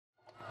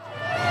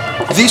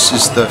This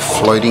is the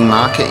floating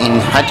market in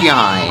Hat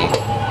Yai.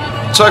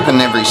 It's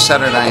open every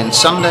Saturday and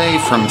Sunday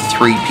from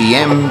 3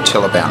 PM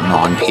till about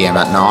 9 PM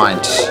at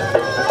night.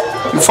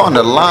 You'll find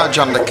a large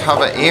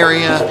undercover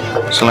area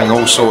selling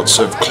all sorts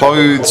of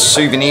clothes,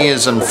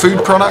 souvenirs and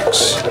food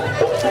products.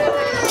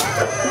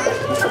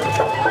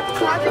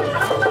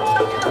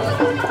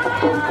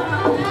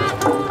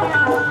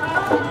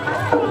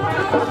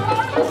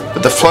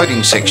 But the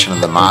floating section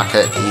of the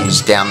market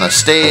is down the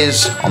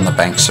stairs on the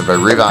banks of a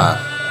river.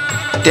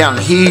 Down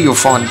here you'll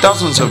find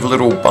dozens of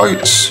little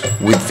boats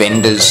with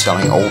vendors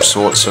selling all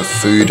sorts of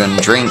food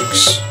and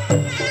drinks.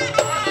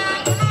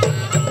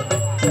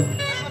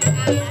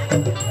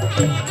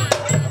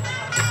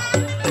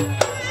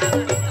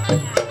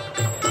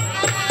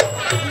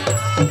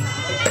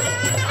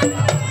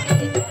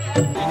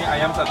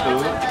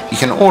 You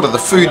can order the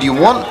food you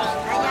want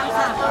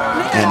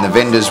and the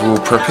vendors will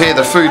prepare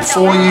the food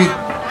for you.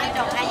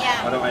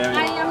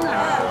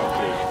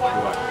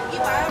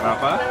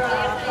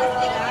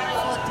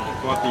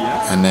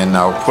 And then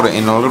they'll put it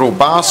in a little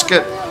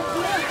basket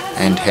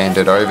and hand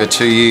it over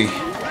to you.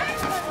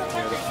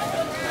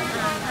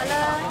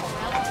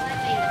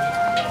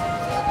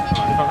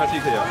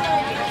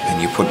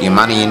 And you put your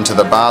money into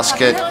the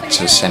basket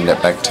to send it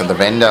back to the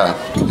vendor.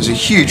 There's a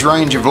huge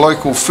range of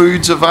local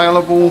foods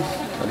available.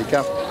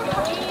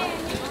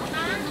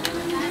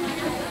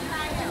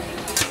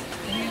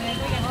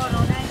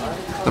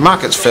 The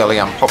market's fairly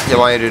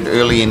unpopulated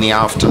early in the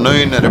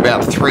afternoon at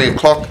about 3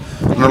 o'clock.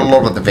 Not a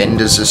lot of the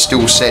vendors are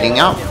still setting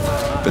up,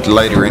 but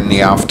later in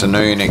the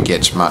afternoon it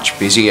gets much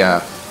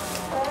busier.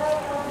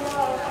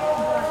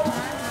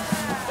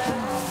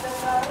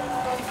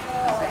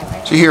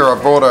 So here I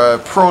bought a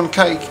prawn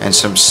cake and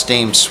some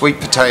steamed sweet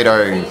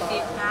potato.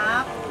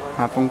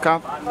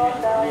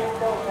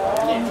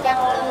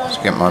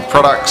 So get my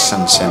products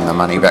and send the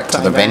money back to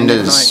the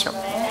vendors.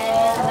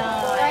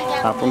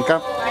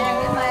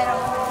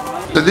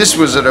 So this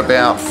was at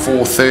about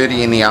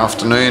 4:30 in the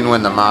afternoon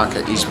when the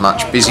market is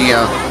much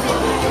busier.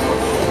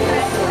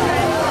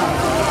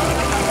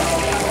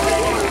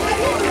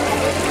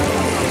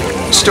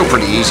 It's still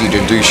pretty easy to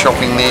do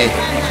shopping there,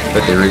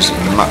 but there is a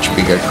much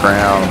bigger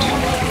crowd.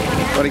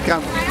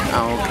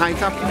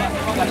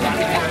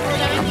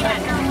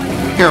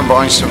 Here I'm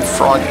buying some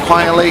fried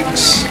quail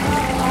eggs.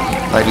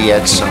 Lady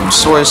adds some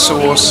soy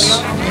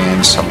sauce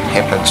and some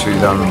pepper to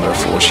them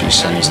before she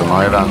sends them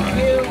over.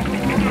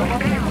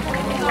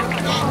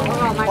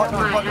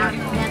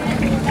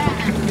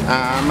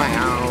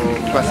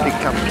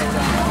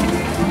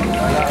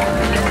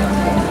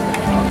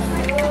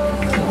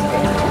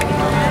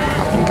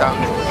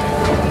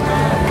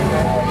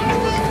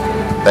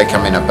 They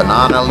come in a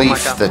banana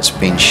leaf that's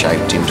been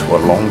shaped into a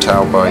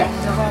long-tail boat.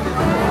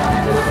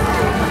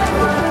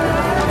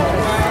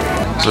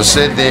 As I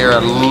said, there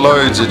are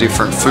loads of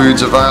different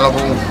foods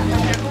available.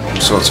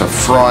 All sorts of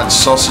fried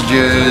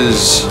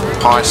sausages,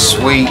 pie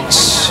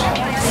sweets,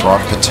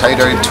 fried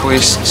potato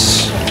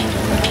twists.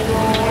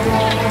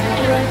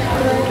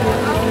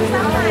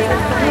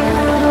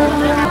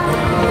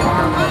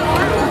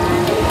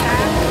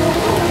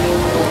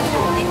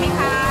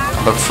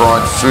 Other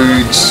fried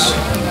foods.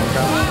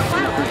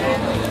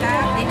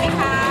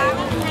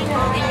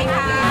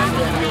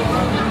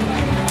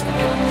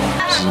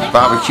 Some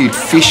barbecued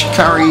fish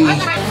curry,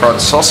 fried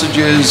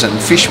sausages and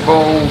fish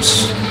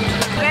balls.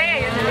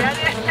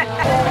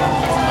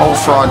 Whole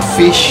fried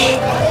fish.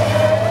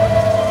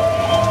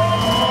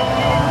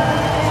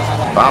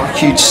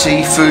 Barbecued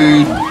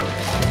seafood.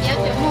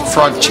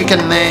 Fried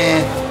chicken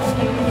there.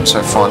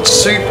 Also fried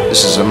soup.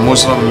 This is a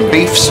Muslim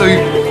beef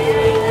soup.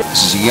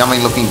 This is a yummy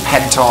looking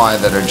Pad Thai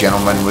that a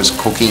gentleman was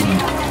cooking.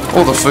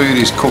 All the food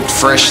is cooked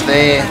fresh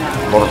there,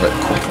 a lot of it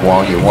cooked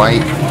while you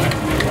wait.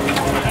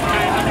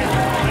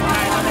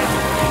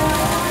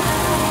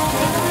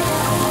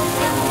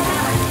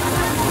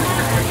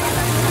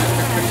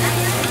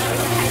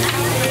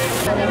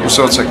 All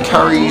sorts of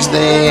curries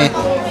there,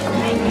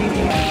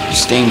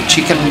 steamed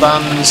chicken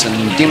buns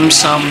and dim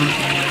sum.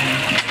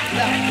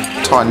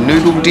 Thai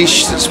noodle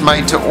dish that's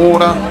made to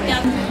order.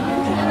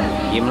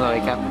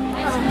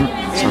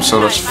 Some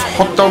sort of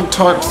hot dog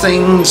type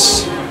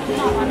things,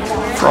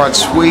 fried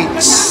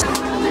sweets.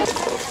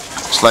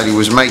 This lady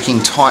was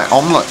making Thai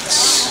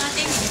omelettes.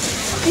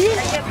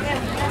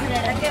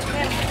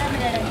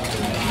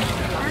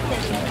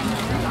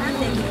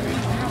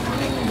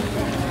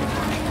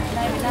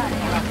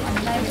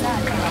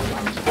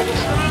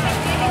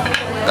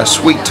 A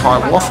sweet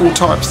Thai waffle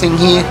type thing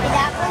here.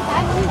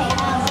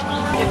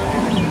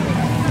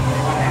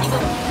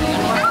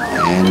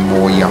 And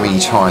more yummy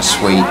Thai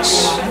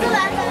sweets.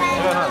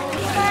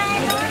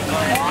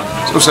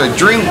 Also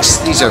drinks,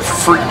 these are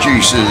fruit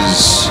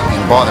juices. You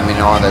can buy them in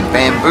either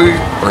bamboo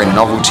or in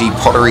novelty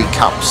pottery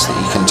cups that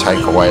you can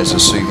take away as a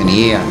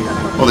souvenir.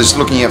 Well, this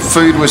looking at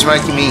food was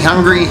making me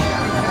hungry.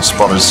 I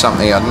spotted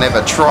something I'd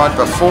never tried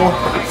before.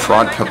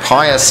 Fried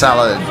papaya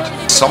salad,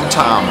 som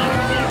tam.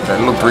 That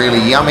looked really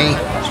yummy.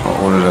 So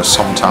I ordered a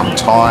som tam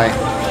Thai.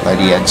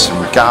 Lady adds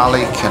some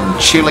garlic and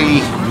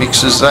chili,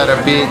 mixes that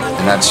a bit,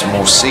 and adds some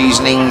more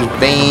seasoning,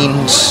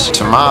 beans,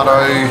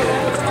 tomato.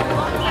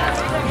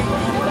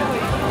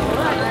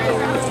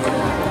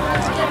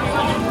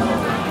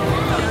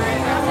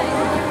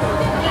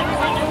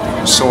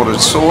 Assorted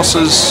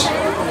sauces.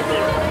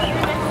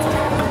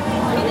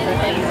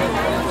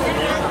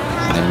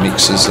 And then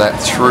mixes that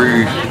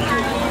through.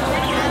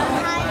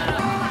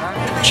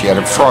 She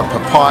added fried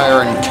papaya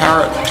and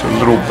carrot to a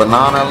little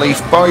banana leaf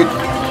boat.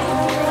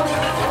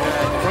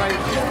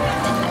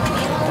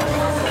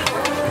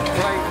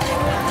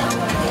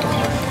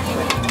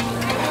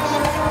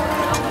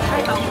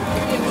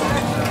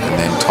 And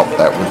then top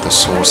that with the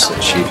sauce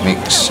that she'd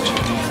mixed.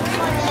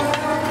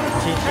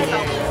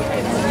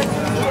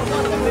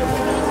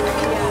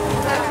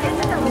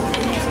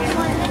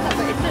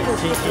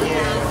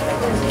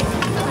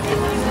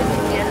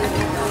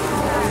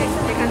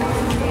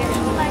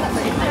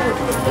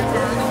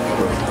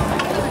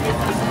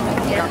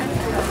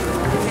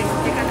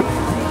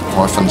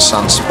 Wife and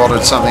son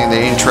spotted something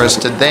that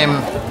interested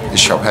them. The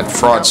shop had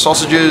fried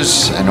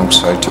sausages and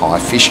also Thai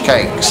fish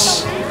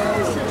cakes.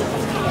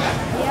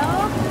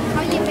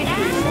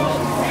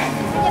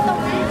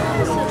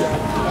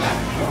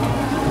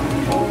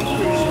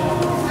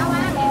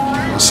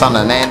 My son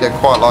Ananda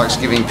quite likes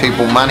giving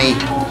people money.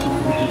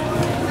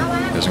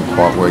 Hasn't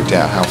quite worked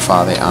out how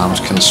far their arms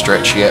can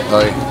stretch yet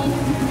though.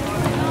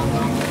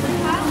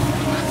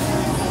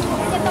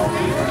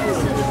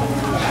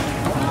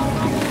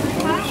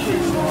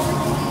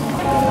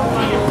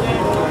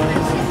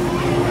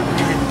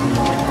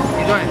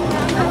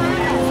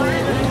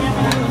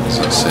 As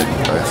I said,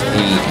 both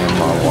he and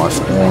my wife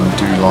Orn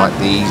do like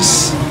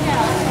these.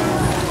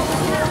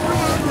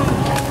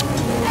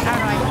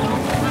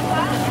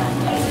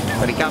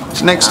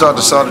 So next I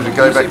decided to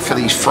go back for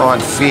these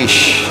fried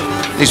fish.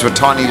 These were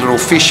tiny little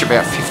fish,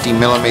 about 50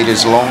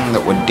 millimeters long,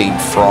 that were deep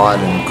fried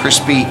and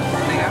crispy.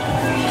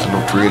 They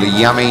looked really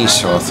yummy,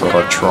 so I thought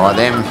I'd try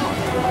them.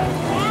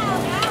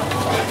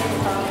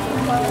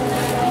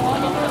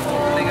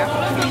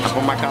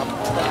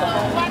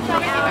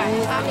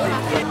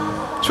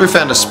 So we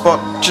found a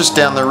spot just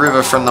down the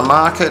river from the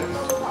market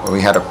where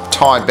we had a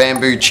Thai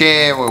bamboo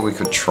chair where we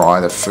could try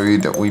the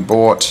food that we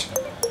bought.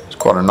 It's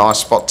quite a nice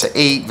spot to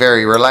eat,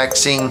 very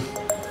relaxing.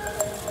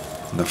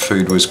 And the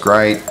food was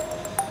great.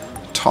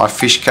 Thai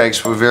fish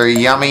cakes were very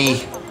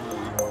yummy.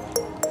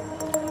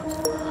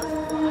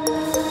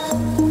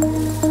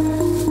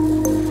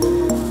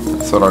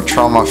 I thought I'd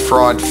try my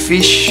fried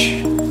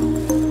fish,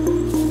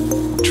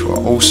 which were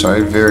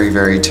also very,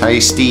 very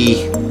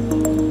tasty.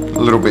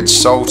 A little bit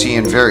salty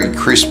and very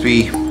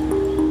crispy.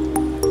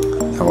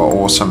 They were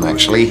awesome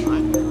actually.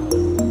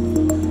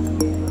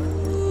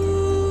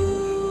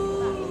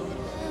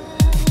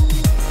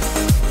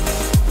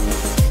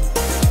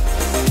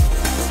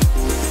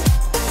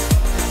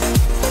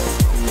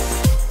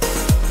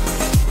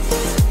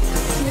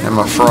 And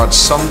my fried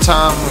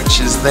somtam, which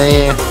is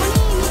there,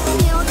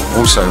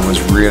 also was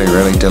really,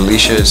 really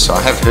delicious.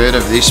 I have heard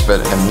of this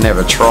but have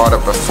never tried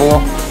it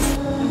before.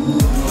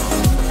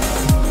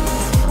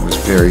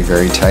 Very,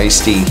 very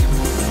tasty.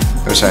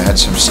 Also had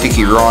some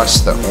sticky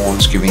rice that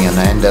Orn's giving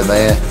Ananda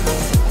there.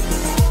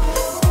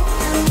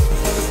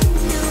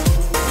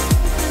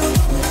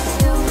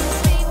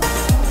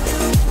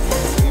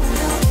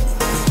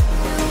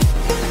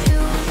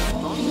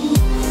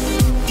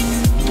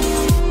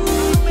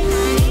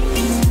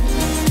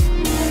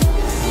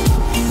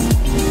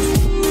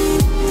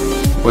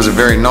 It was a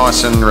very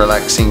nice and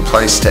relaxing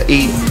place to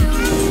eat,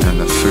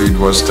 and the food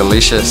was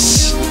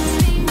delicious.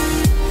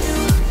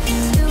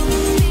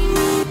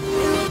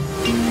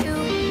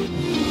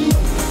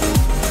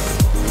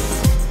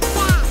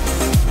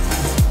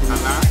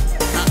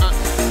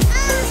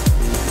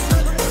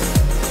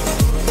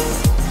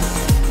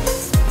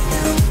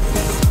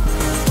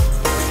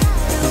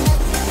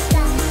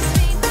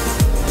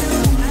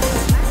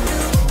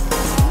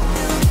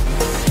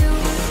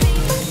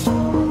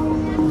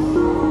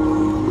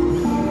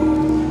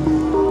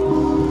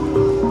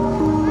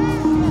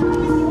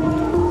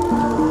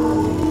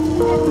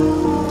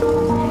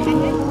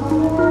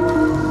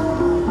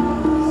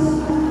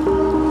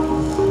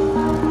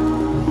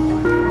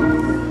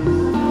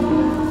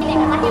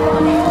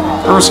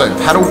 There were also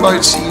paddle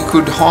boats that you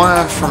could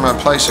hire from a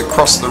place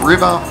across the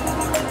river.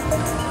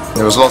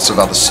 There was lots of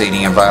other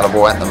seating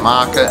available at the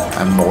market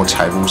and more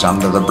tables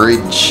under the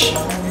bridge.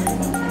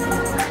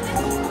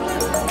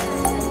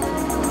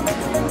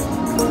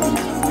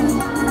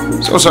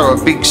 There's also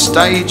a big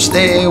stage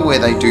there where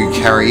they do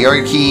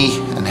karaoke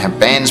and have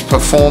bands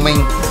performing.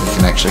 You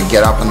can actually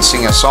get up and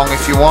sing a song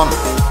if you want.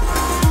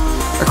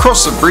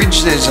 Across the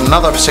bridge there's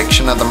another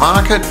section of the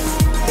market.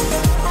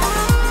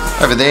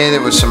 Over there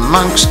were some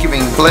monks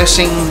giving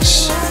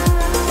blessings.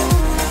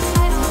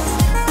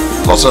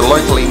 Lots of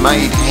locally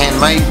made,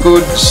 handmade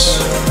goods.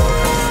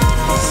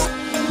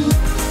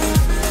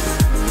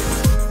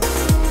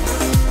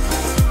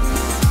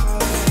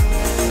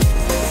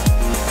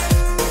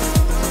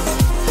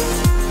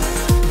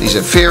 These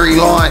are fairy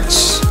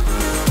lights.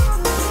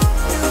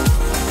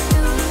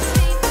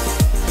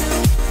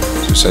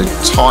 So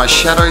Thai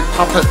shadow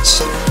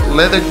puppets,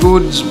 leather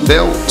goods,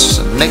 belts,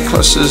 and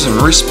necklaces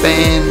and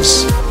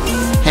wristbands,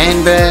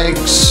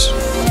 handbags,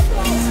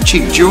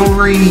 cheap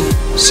jewellery,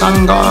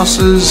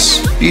 sunglasses,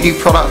 beauty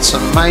products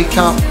and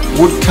makeup,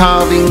 wood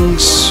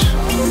carvings,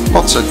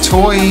 lots of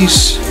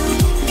toys.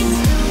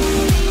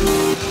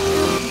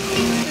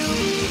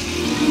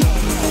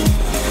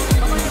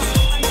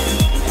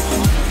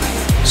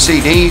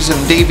 CDs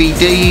and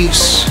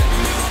DVDs.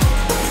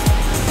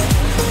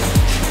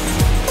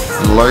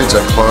 And loads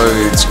of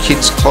clothes,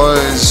 kids'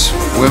 clothes,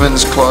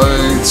 women's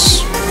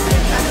clothes,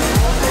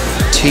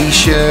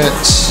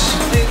 t-shirts,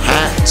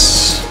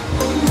 hats,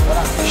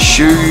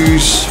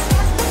 shoes.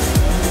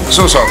 There's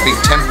also a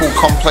big temple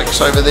complex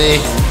over there,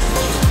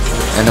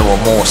 and there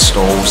were more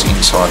stalls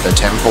inside the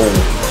temple.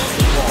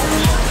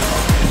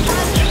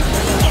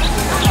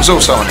 There's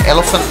also an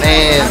elephant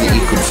there that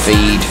you could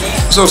feed.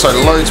 There's also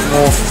loads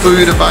more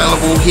food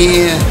available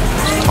here.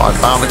 Thai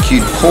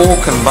barbecued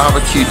pork and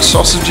barbecued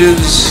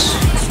sausages,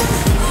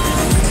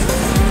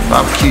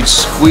 barbecued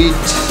squid,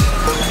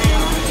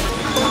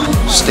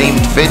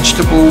 steamed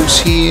vegetables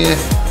here.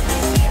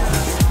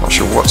 Not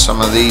sure what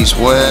some of these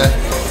were.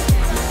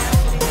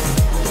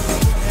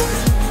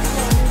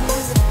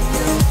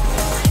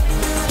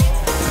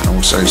 And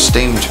also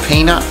steamed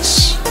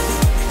peanuts.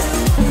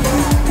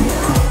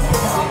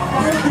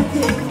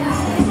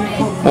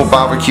 More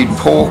barbecued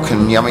pork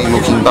and yummy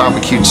looking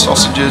barbecued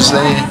sausages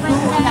there.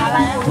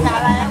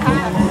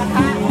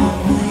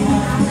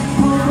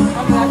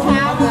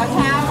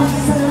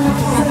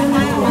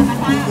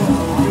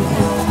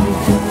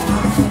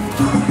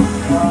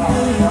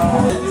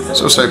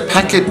 There's also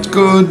packet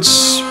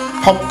goods,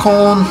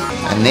 popcorn,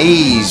 and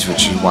these,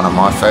 which is one of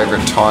my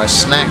favourite Thai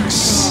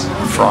snacks,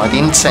 fried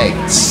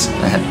insects.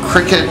 They had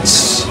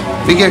crickets,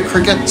 bigger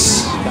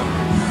crickets,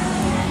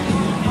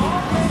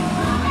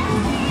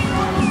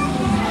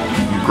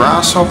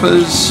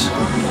 grasshoppers,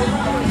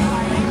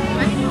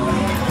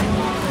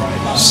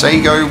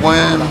 sago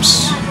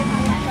worms,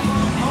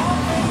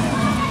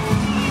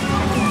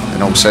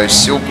 and also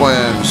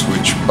silkworms,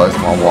 which both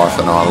my wife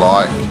and I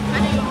like.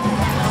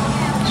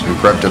 So we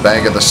grabbed a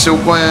bag of the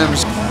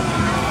silkworms.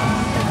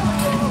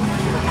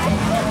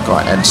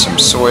 Got to add some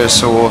soya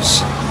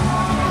sauce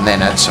and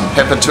then add some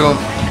pepper to them.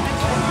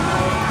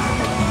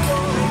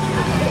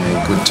 And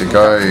they're good to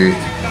go.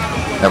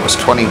 That was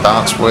 20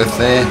 bahts worth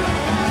there.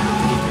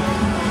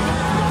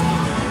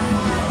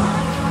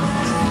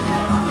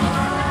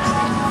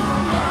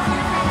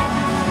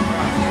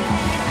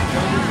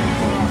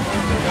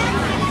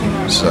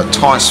 A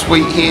Thai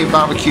sweet here,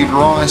 barbecued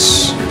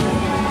rice,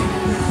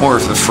 more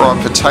of the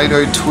fried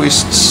potato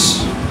twists,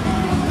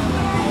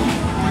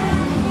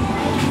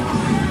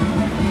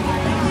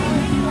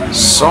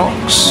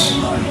 socks.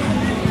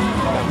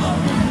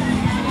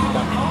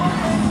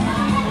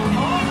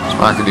 This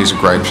market is a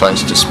great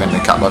place to spend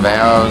a couple of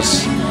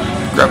hours,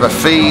 grab a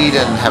feed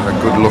and have a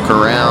good look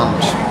around.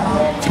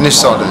 From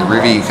this side of the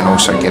river you can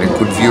also get a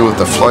good view of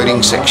the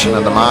floating section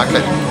of the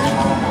market.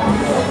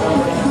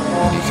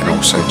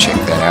 Also check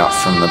that out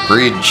from the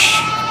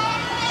bridge.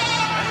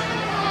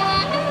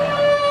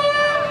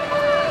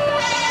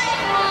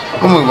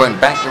 When we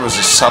went back there was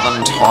a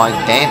Southern Thai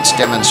dance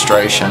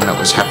demonstration that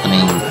was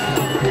happening.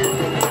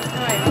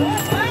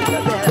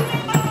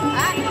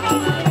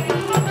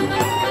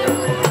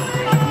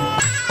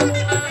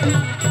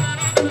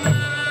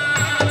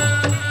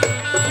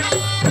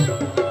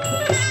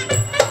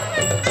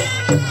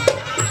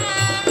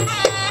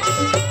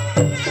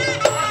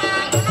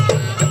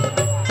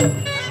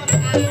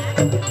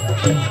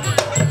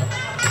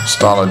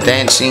 Style of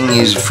dancing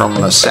is from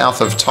the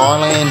south of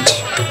Thailand.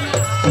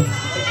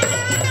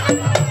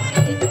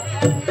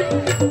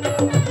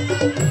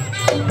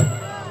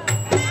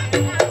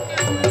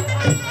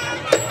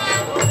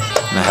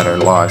 And they had a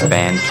live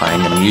band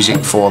playing the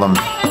music for them.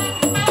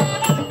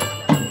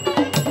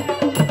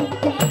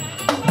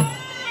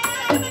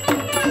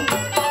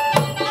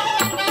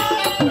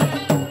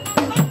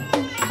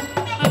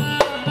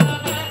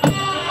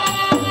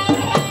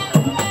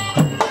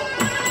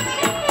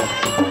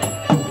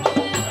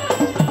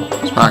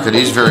 Market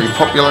is very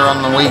popular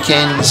on the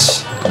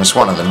weekends and it's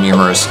one of the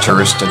numerous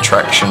tourist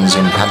attractions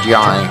in Hat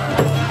Yai.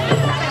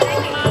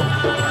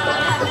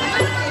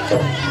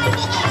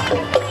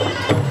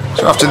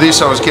 So after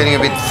this I was getting a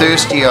bit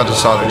thirsty. I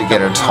decided to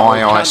get a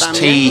Thai iced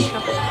tea.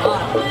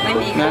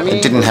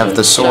 It didn't have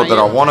the sort that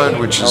I wanted,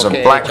 which is a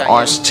black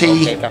iced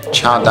tea,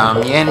 cha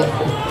dam yen.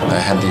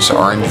 They had this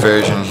orange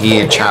version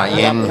here, cha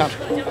yen,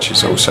 which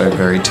is also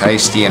very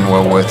tasty and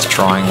well worth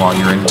trying while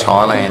you're in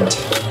Thailand.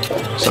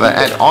 So they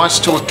add ice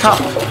to a cup.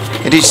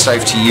 It is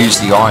safe to use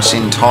the ice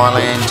in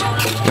Thailand.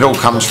 It all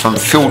comes from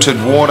filtered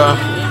water.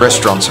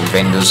 Restaurants and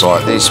vendors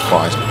like this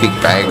buy big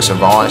bags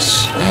of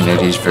ice and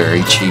it is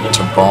very cheap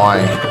to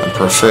buy. I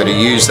prefer to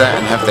use that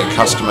and have their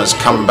customers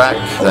come back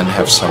than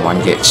have someone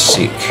get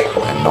sick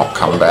and not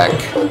come back.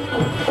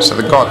 So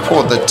the guy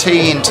poured the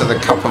tea into the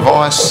cup of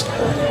ice,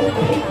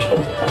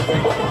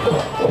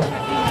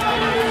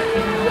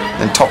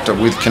 then topped it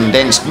with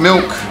condensed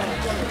milk.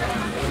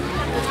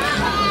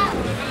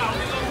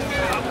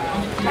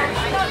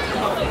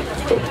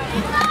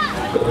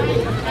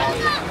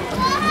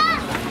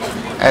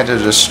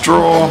 Added a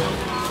straw.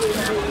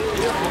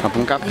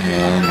 And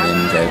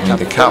then gave me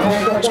the cup.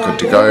 It's good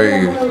to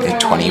go. They're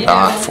 20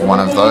 baht for one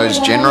of those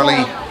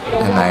generally.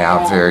 And they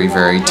are very,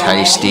 very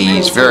tasty.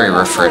 It's very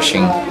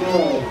refreshing.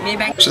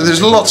 So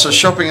there's lots of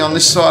shopping on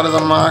this side of the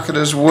market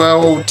as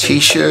well.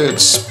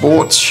 T-shirts,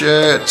 sports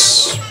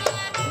shirts,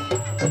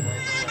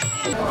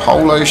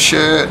 polo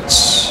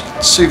shirts,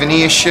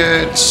 souvenir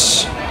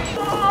shirts,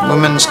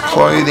 women's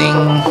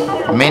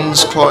clothing,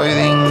 men's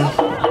clothing,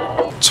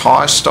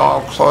 Thai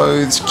style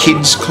clothes,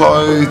 kids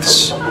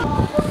clothes,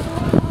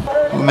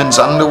 women's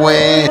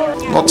underwear,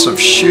 lots of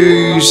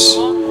shoes,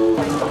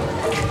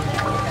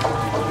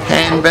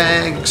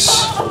 handbags,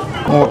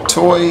 more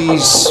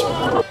toys,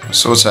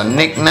 sorts of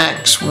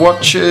knickknacks,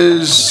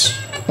 watches,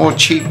 more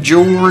cheap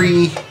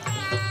jewellery,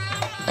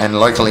 and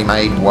locally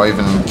made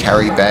woven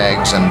carry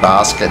bags and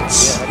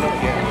baskets.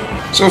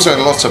 There's also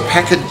lots of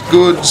packaged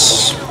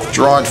goods,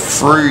 dried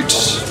fruit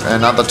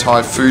and other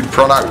Thai food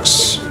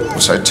products,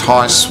 also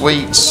Thai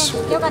sweets.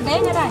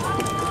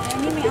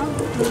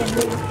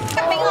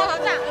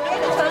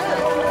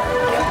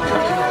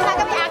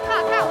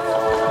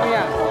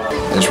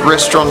 There's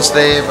restaurants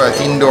there, both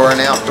indoor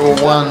and outdoor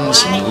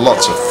ones, and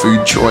lots of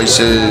food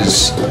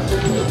choices.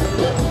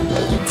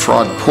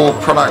 Fried pork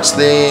products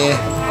there,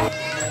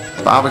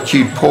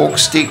 barbecued pork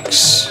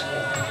sticks,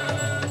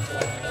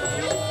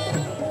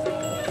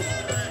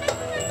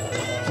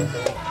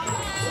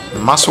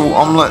 mussel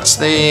omelettes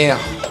there,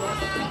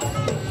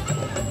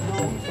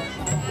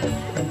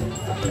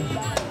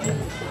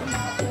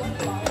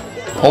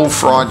 whole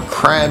fried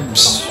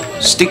crabs,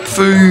 stick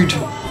food.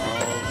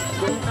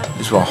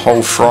 These were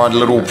whole fried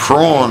little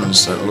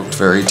prawns that looked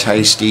very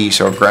tasty,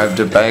 so I grabbed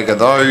a bag of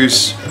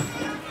those.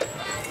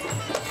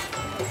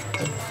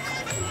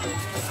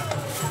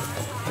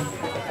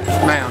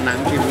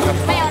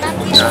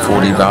 It's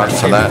 40 baht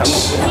for that.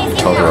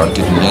 Told her I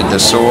didn't need the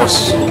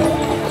sauce.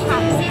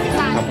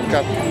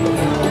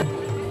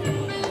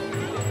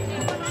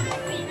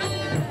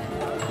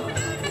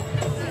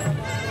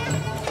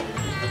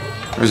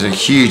 There's a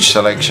huge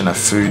selection of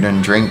food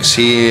and drinks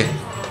here.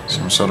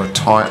 Some sort of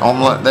Thai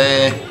omelette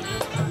there.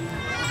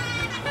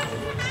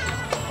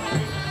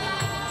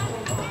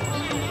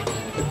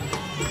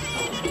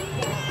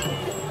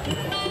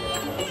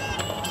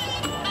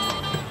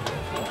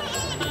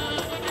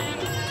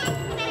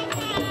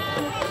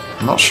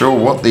 I'm not sure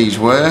what these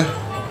were.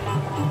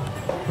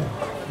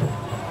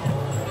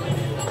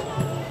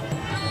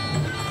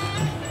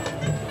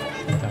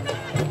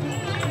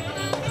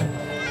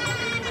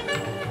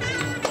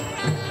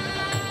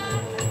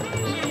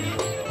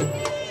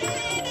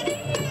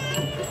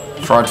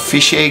 Fried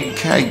fish egg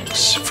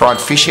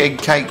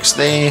cakes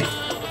there.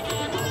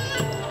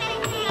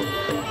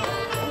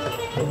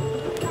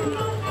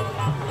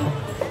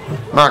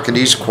 Market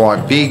is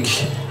quite big.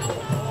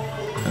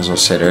 As I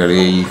said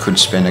earlier, you could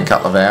spend a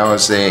couple of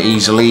hours there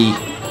easily.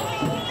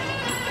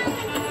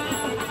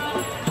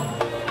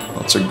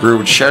 Lots of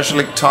grilled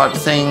shashlik type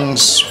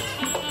things.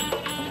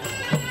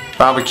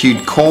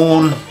 Barbecued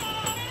corn.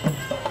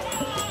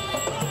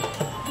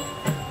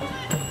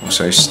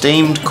 Also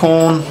steamed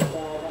corn.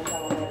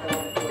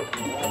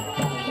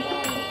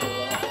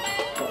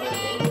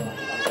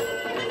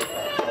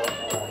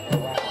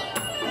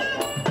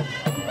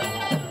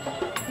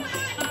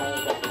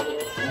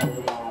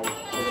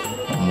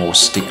 More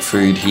stick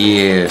food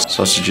here,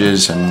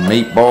 sausages and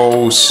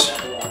meatballs,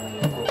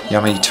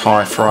 yummy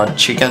Thai fried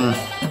chicken.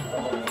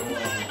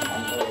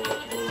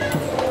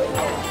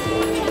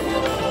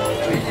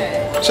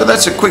 So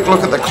that's a quick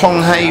look at the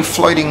Klong Hei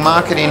floating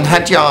market in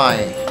Hat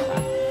Yai.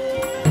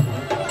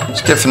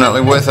 It's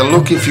definitely worth a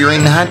look if you're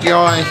in Hat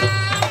Yai.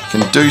 You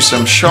can do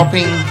some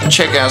shopping,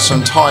 check out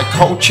some Thai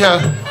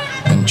culture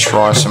and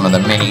try some of the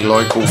many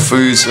local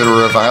foods that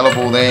are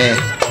available there.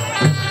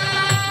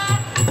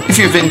 If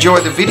you've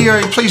enjoyed the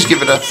video, please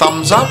give it a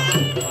thumbs up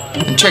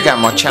and check out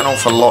my channel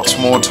for lots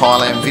more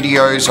Thailand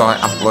videos. I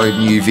upload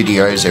new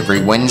videos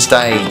every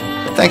Wednesday.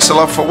 Thanks a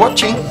lot for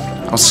watching.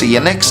 I'll see you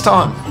next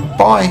time.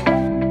 Bye.